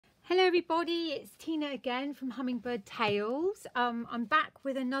Hello everybody, it's Tina again from Hummingbird Tales. I'm back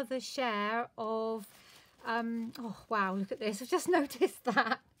with another share of, oh wow, look at this, I've just noticed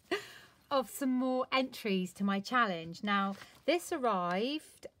that, of some more entries to my challenge. Now, this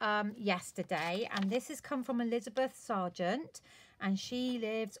arrived yesterday, and this has come from Elizabeth Sargent, and she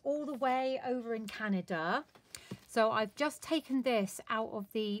lives all the way over in Canada. So I've just taken this out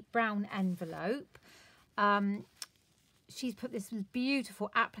of the brown envelope. She's put this beautiful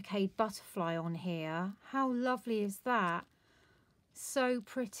applique butterfly on here. How lovely is that? So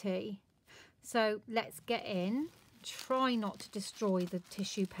pretty. So let's get in. Try not to destroy the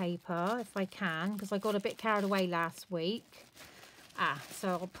tissue paper if I can, because I got a bit carried away last week. So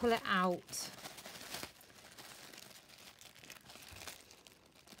I'll pull it out.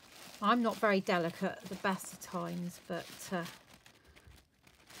 I'm not very delicate at the best of times, but oh,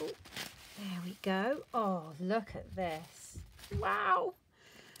 there we go. Oh, look at this. Wow.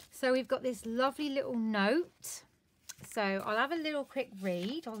 So we've got this lovely little note. So I'll have a little quick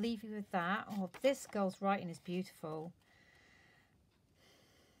read. I'll leave you with that. Oh, this girl's writing is beautiful.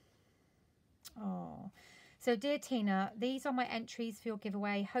 Oh. So dear Tina, these are my entries for your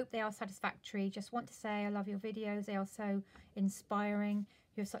giveaway. Hope they are satisfactory. Just want to say I love your videos. They are so inspiring.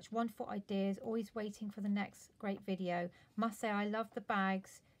 You have such wonderful ideas. Always waiting for the next great video. Must say I love the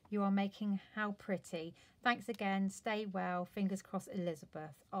bags you are making. How pretty. Thanks again. Stay well. Fingers crossed,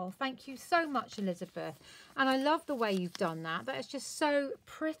 Elizabeth. Oh, thank you so much, Elizabeth. And I love the way you've done that. That is just so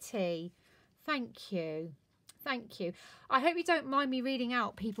pretty. Thank you. Thank you. I hope you don't mind me reading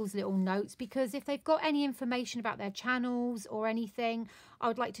out people's little notes, because if they've got any information about their channels or anything, I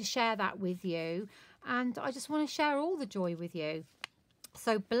would like to share that with you. And I just want to share all the joy with you.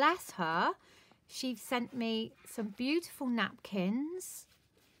 So bless her. She sent me some beautiful napkins.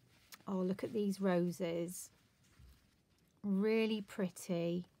 Oh, look at these roses. Really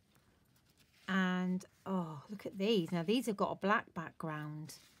pretty. And, oh, look at these. Now, these have got a black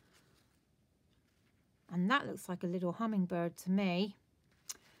background. And that looks like a little hummingbird to me.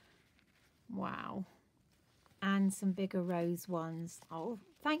 Wow. And some bigger rose ones. Oh,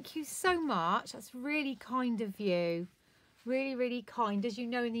 thank you so much. That's really kind of you. Really, really kind. As you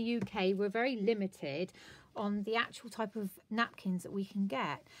know, in the UK, we're very limited on the actual type of napkins that we can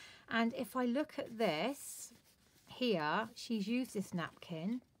get. And if I look at this here, she's used this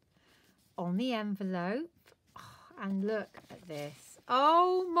napkin on the envelope. Oh, and look at this.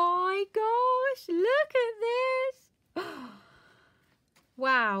 Oh my gosh, look at this.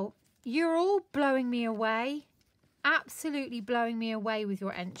 Wow, you're all blowing me away. Absolutely blowing me away with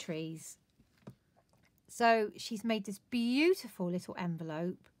your entries. So she's made this beautiful little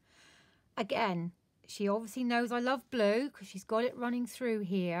envelope. Again, she obviously knows I love blue because she's got it running through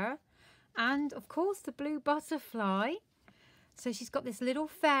here. And of course the blue butterfly. So she's got this little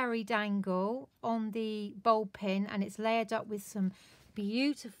fairy dangle on the bulb pin, and it's layered up with some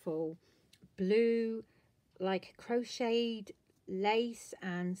beautiful blue, like crocheted lace,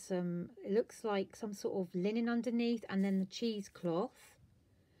 and some, it looks like some sort of linen underneath, and then the cheesecloth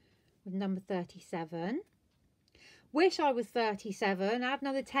with number 37. Wish I was 37, add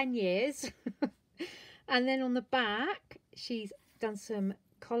another 10 years. And then on the back, she's done some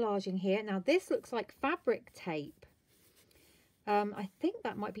collaging here. Now this looks like fabric tape. I think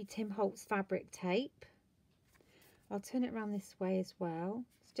that might be Tim Holtz fabric tape. I'll turn it around this way as well.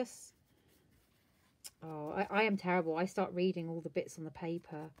 It's just, oh, I am terrible. I start reading all the bits on the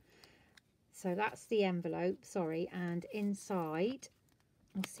paper. So that's the envelope, sorry. And inside,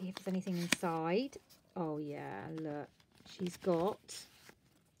 we'll see if there's anything inside. Oh yeah, look, she's got,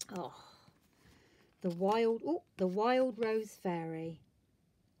 oh, the wild rose fairy.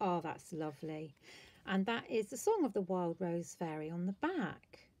 Oh, that's lovely. And that is the song of the wild rose fairy on the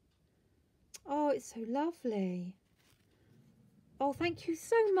back. Oh, it's so lovely. Oh, thank you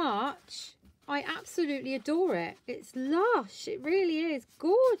so much. I absolutely adore it. It's lush. It really is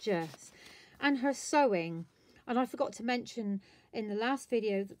gorgeous. And her sewing. And I forgot to mention in the last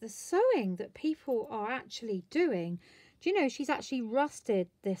video that the sewing that people are actually doing, do you know, she's actually rusted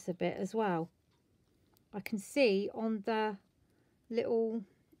this a bit as well. I can see on the little,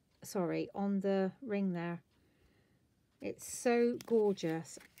 sorry, on the ring there. It's so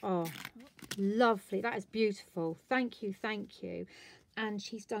gorgeous. Oh, lovely. That is beautiful. Thank you, thank you. And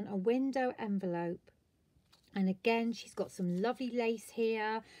she's done a window envelope. And again, she's got some lovely lace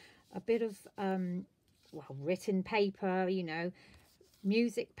here. A bit of, well, written paper, you know,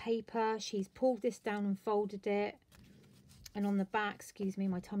 music paper. She's pulled this down and folded it. And on the back, excuse me,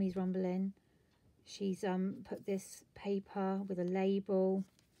 my tummy's rumbling. She's put this paper with a label.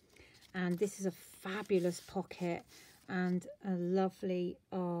 And this is a fabulous pocket. and a lovely,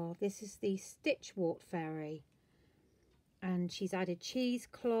 oh, this is the Stitchwort Fairy. And she's added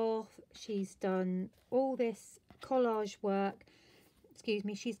cheesecloth. She's done all this collage work. Excuse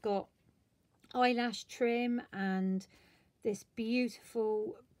me, she's got eyelash trim and this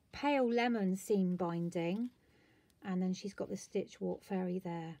beautiful pale lemon seam binding. And then she's got the Stitchwort Fairy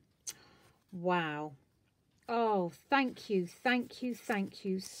there. Wow. Oh, thank you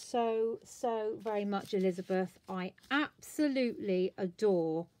so very much, Elizabeth. I absolutely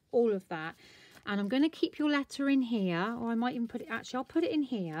adore all of that. And I'm going to keep your letter in here, or I might even put it, actually I'll put it in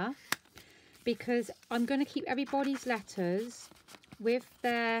here, because I'm going to keep everybody's letters with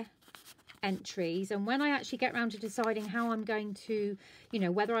their entries. And when I actually get around to deciding how I'm going to, you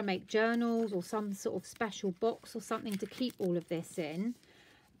know, whether I make journals or some sort of special box or something to keep all of this in,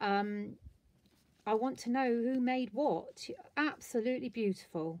 I want to know who made what. Absolutely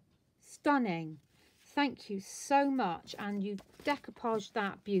beautiful. Stunning. Thank you so much. And you decoupaged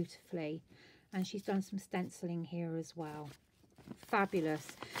that beautifully. And she's done some stenciling here as well.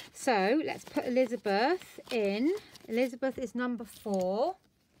 Fabulous. So let's put Elizabeth in. Elizabeth is number 4.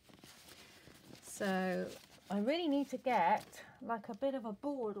 So I really need to get like a bit of a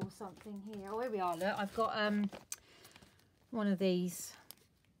board or something here. Oh, here we are. Look, I've got one of these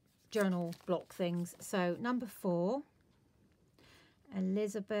journal block things. So number 4,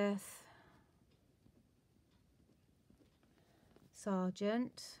 Elizabeth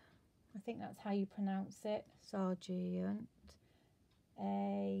Sargent. I think that's how you pronounce it. Sargent.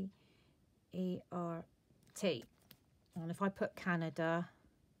 A-E-R-T. And if I put Canada,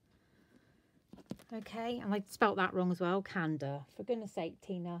 okay, and I spelt that wrong as well, Canda. For goodness sake,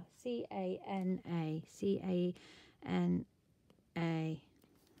 Tina. C-A-N-A. C-A-N-A.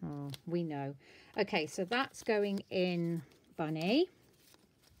 Oh, we know. Okay, so that's going in bunny.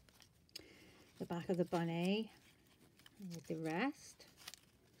 The back of the bunny with the rest.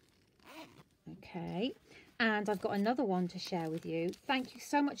 Okay, and I've got another one to share with you. Thank you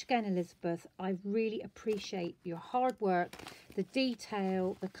so much again, Elizabeth. I really appreciate your hard work, the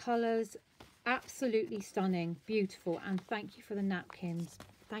detail, the colours. Absolutely stunning, beautiful, and thank you for the napkins.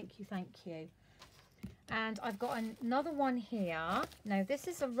 Thank you, thank you. And I've got another one here. Now, this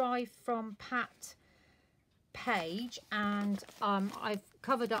is arrived from Pat Page, and I've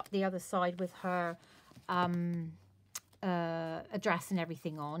covered up the other side with her address and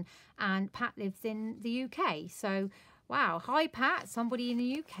everything on. And Pat lives in the UK. So, wow. Hi, Pat. Somebody in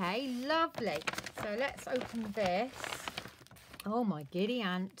the UK. Lovely. So, let's open this. Oh, my giddy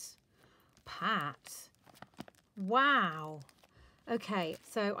aunt. Pat. Wow. Okay,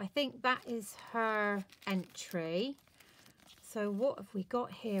 so I think that is her entry. So what have we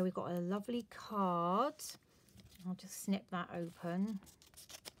got here? We've got a lovely card. I'll just snip that open.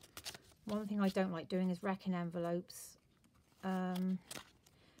 One thing I don't like doing is wrecking envelopes.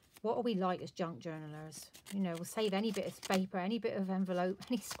 What are we like as junk journalers? You know, we'll save any bit of paper, any bit of envelope,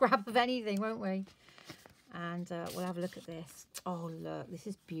 any scrap of anything, won't we? And we'll have a look at this. Oh, look, this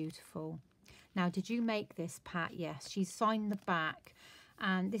is beautiful. Now, did you make this, Pat? Yes, she's signed the back.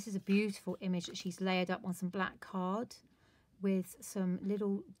 And this is a beautiful image that she's layered up on some black card with some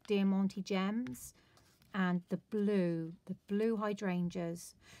little Diamante gems and the blue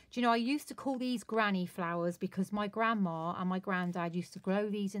hydrangeas. Do you know, I used to call these granny flowers because my grandma and my granddad used to grow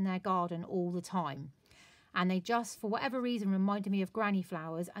these in their garden all the time. And they just, for whatever reason, reminded me of granny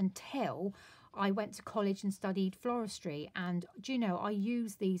flowers until I went to college and studied floristry, and do you know, I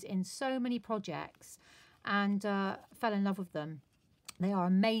used these in so many projects and fell in love with them. They are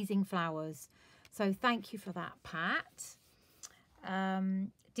amazing flowers. So thank you for that, Pat.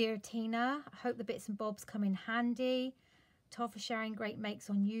 Dear Tina, I hope the bits and bobs come in handy. Todd for sharing great makes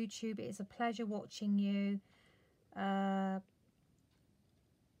on YouTube. It is a pleasure watching you.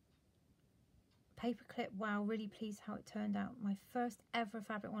 Paperclip, wow, really pleased how it turned out. My first ever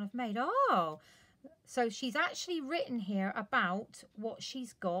fabric one I've made. Oh, so she's actually written here about what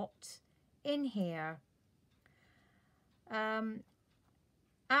she's got in here.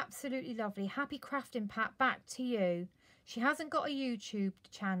 Absolutely lovely. Happy crafting, Pat. Back to you. She hasn't got a YouTube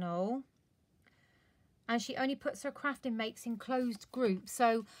channel, and she only puts her crafting makes in closed groups.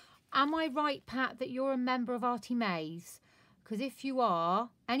 So am I right, Pat, that you're a member of Artie Mays? Because if you are,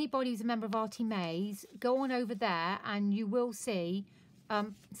 anybody who's a member of Artie Mays, go on over there and you will see,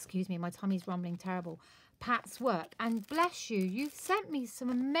 excuse me, my tummy's rumbling terrible, Pat's work. And bless you, you've sent me some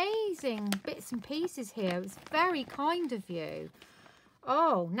amazing bits and pieces here. It's very kind of you.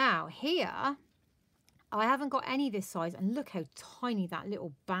 Oh, now here, I haven't got any this size. And look how tiny that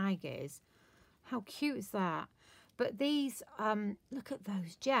little bag is. How cute is that? But these, look at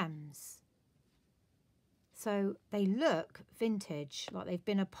those gems. So they look vintage, like they've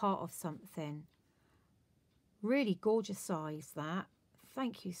been a part of something. Really gorgeous size, that.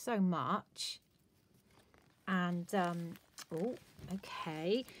 Thank you so much. And, oh,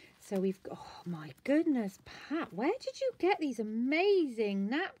 okay. So we've got, oh my goodness, Pat, where did you get these amazing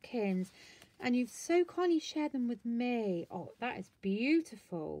napkins? And you've so kindly shared them with me. Oh, that is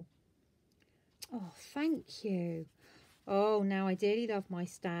beautiful. Oh, thank you. Oh, now I dearly love my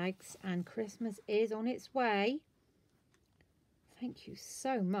stags, and Christmas is on its way. Thank you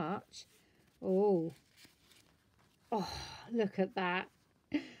so much. Oh, look at that.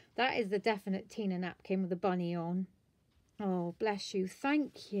 That is the definite Tina napkin with a bunny on. Oh, bless you.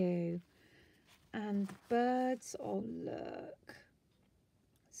 Thank you. And the birds, oh, look.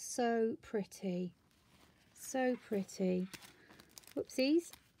 So pretty. So pretty.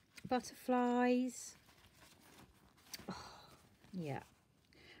 Whoopsies. Butterflies. Oh, yeah.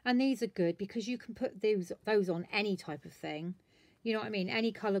 And these are good because you can put those on any type of thing. You know what I mean?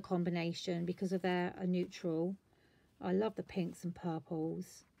 Any colour combination, because of their neutral. I love the pinks and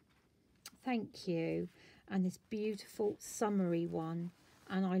purples. Thank you. And this beautiful summery one.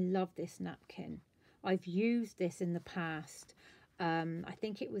 And I love this napkin. I've used this in the past. I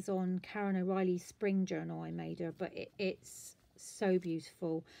think it was on Karen O'Reilly's spring journal I made her. But it's so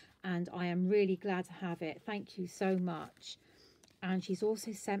beautiful. And I am really glad to have it. Thank you so much. And she's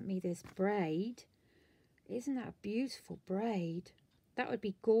also sent me this braid. Isn't that a beautiful braid? That would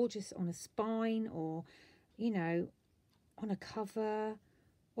be gorgeous on a spine, or, you know, on a cover,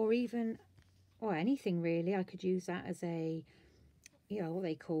 or even, or anything really. I could use that as a, you know, what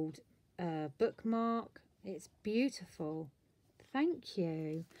they called bookmark. It's beautiful. Thank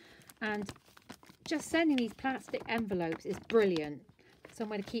you. And just sending these plastic envelopes is brilliant.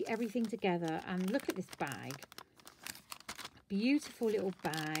 Somewhere to keep everything together. And look at this bag. Beautiful little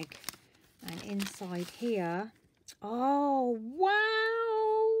bag. And inside here, oh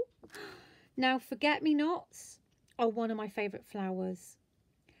wow, now forget-me-nots are one of my favorite flowers.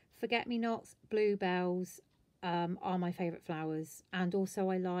 Forget-me-nots, bluebells are my favorite flowers. And also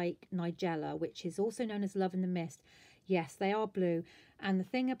I like nigella, which is also known as love in the mist. Yes, they are blue. And the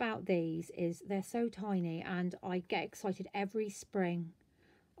thing about these is they're so tiny, and I get excited every spring.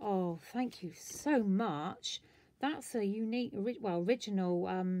 Oh, thank you so much. That's a unique, well, original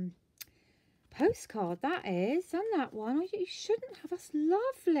postcard, that is. And that one, you shouldn't have. That's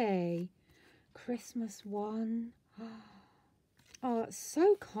lovely. Christmas one. Oh, that's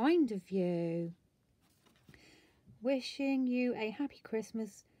so kind of you. Wishing you a happy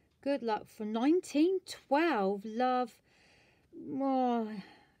Christmas. Good luck for 1912. Love. Oh,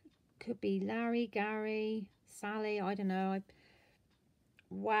 could be Larry, Gary, Sally, I don't know.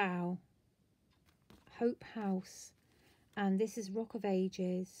 Wow. Hope House. And this is Rock of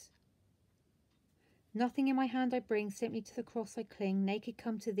Ages. Nothing in my hand I bring, simply to the cross I cling. Naked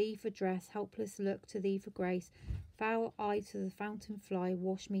come to thee for dress, helpless look to thee for grace. Foul eye to the fountain fly,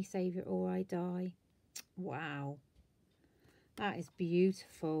 wash me, Saviour, or I die. Wow. That is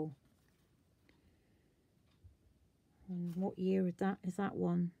beautiful. And what year is that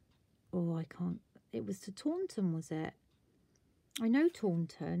one? Oh, I can't. It was to Taunton, was it? I know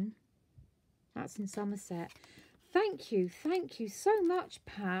Taunton. That's in Somerset. Thank you so much,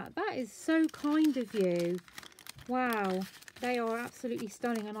 Pat. That is so kind of you. Wow, they are absolutely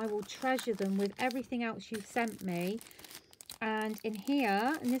stunning, and I will treasure them with everything else you've sent me. And in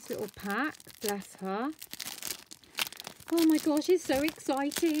here, in this little pack, bless her. Oh my gosh, it's so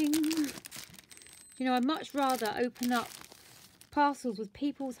exciting. You know, I'd much rather open up parcels with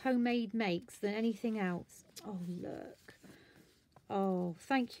people's homemade makes than anything else. Oh, look. Oh,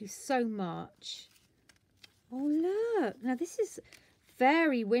 thank you so much. Oh, look. Now, this is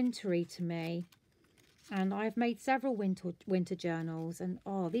very wintry to me. And I've made several winter journals. And,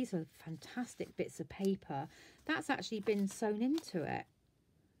 oh, these are fantastic bits of paper. That's actually been sewn into it.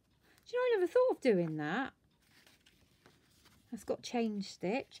 Do you know, I never thought of doing that. That's got change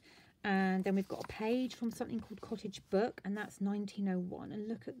stitch. And then we've got a page from something called Cottage Book. And that's 1901. And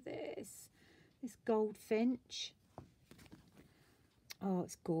look at this. This goldfinch. Oh,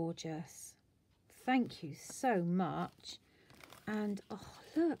 it's gorgeous. Thank you so much. And oh,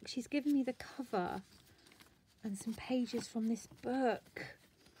 look, she's given me the cover and some pages from this book.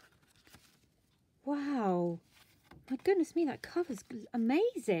 Wow. My goodness me, that cover's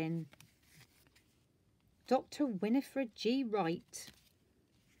amazing. Dr. Winifred G. Wright.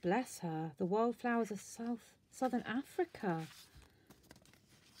 Bless her. The Wildflowers of Southern Africa.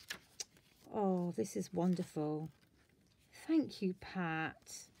 Oh, this is wonderful. Thank you,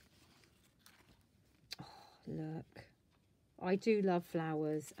 Pat. Oh, look. I do love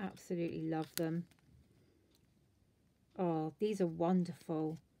flowers. Absolutely love them. Oh, these are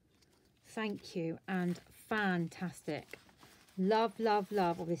wonderful. Thank you, and fantastic. Love, love,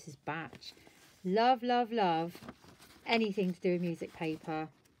 love. Oh, this is batch. Love, love, love anything to do with music paper.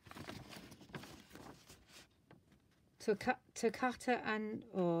 Toccata and,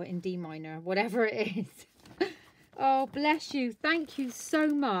 or in D minor, whatever it is. Oh, bless you. Thank you so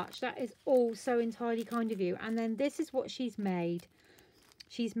much. That is all so entirely kind of you. And then this is what she's made.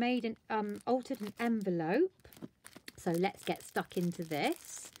 She's made an altered an envelope. So let's get stuck into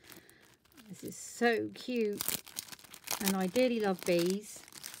this. This is so cute. And I dearly love bees.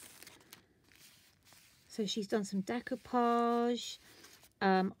 So she's done some decoupage.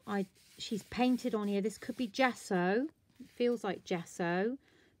 She's painted on here. This could be gesso. It feels like gesso.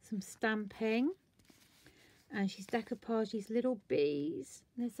 Some stamping. And she's decoupaged these little bees.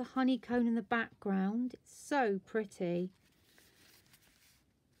 There's a honeycomb in the background. It's so pretty.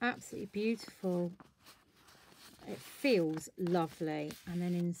 Absolutely beautiful. It feels lovely. And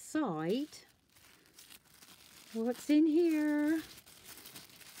then inside, what's in here?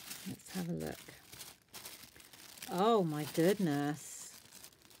 Let's have a look. Oh my goodness.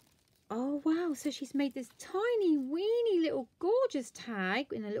 Oh wow, so she's made this tiny weeny little gorgeous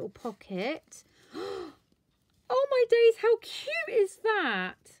tag in a little pocket. Oh my days, how cute is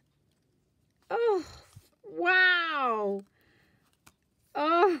that? Oh wow.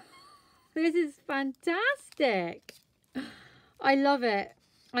 Oh, this is fantastic. I love it.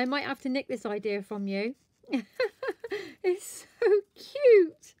 I might have to nick this idea from you. It's so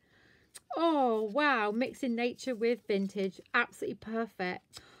cute. Oh wow, mixing nature with vintage, absolutely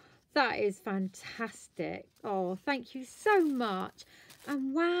perfect. That is fantastic. Oh, thank you so much.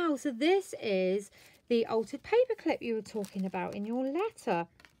 And wow, so this is the altered paperclip you were talking about in your letter.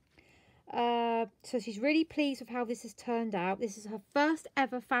 So she's really pleased with how this has turned out. This is her first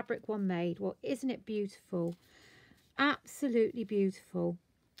ever fabric one made. Well, isn't it beautiful? Absolutely beautiful.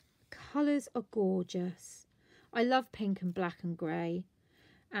 Colours are gorgeous. I love pink and black and grey.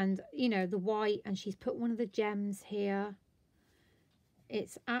 And, you know, the white. And she's put one of the gems here.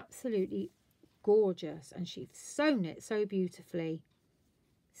 It's absolutely gorgeous. And she's sewn it so beautifully.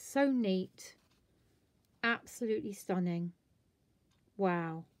 So neat. Absolutely stunning.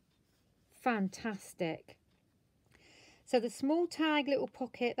 Wow. Fantastic. So the small tag little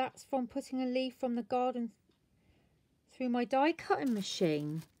pocket, that's from putting a leaf from the garden through my die cutting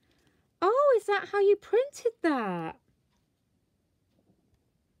machine. Oh, is that how you printed that?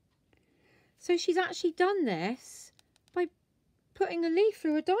 So she's actually done this by putting a leaf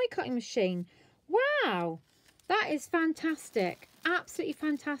through a die cutting machine. Wow, that is fantastic. Absolutely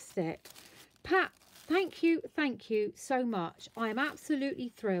fantastic. Pat, thank you so much. I am absolutely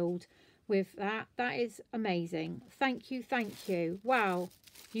thrilled with that. That is amazing. Thank you. Wow,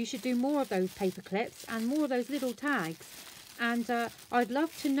 you should do more of those paper clips and more of those little tags. And I'd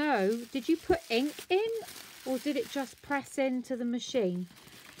love to know, did you put ink in or did it just press into the machine?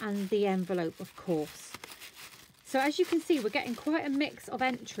 And the envelope, of course. So as you can see, we're getting quite a mix of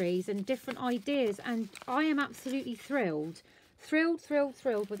entries and different ideas, and I am absolutely thrilled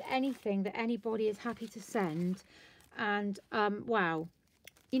with anything that anybody is happy to send. And wow,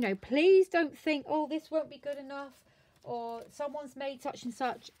 you know, please don't think, oh, this won't be good enough, or someone's made such and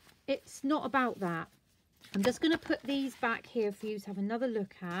such. It's not about that. I'm just going to put these back here for you to have another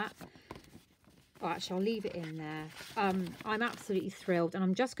look at. Oh, actually, I'll leave it in there. I'm absolutely thrilled. And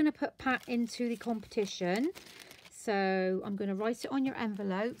I'm just going to put Pat into the competition. So I'm going to write it on your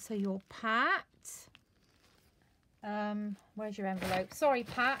envelope. So your Pat. Where's your envelope? Sorry,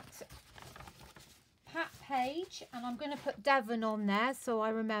 Pat. Pat Page. And I'm going to put Devon on there so I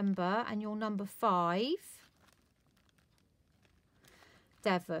remember. And your number 5.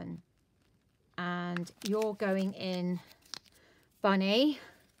 Devon. And you're going in Bunny.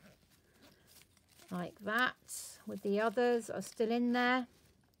 Like that, with the others are still in there.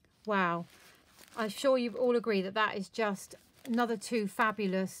 Wow, I'm sure you all agree that that is just another 2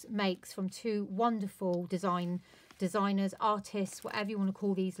 fabulous makes from 2 wonderful designers, artists, whatever you want to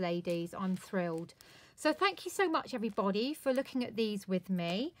call these ladies. I'm thrilled. So thank you so much, everybody, for looking at these with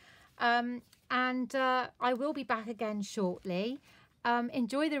me. I will be back again shortly.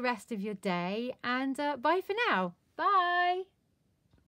 Enjoy the rest of your day, and bye for now. Bye.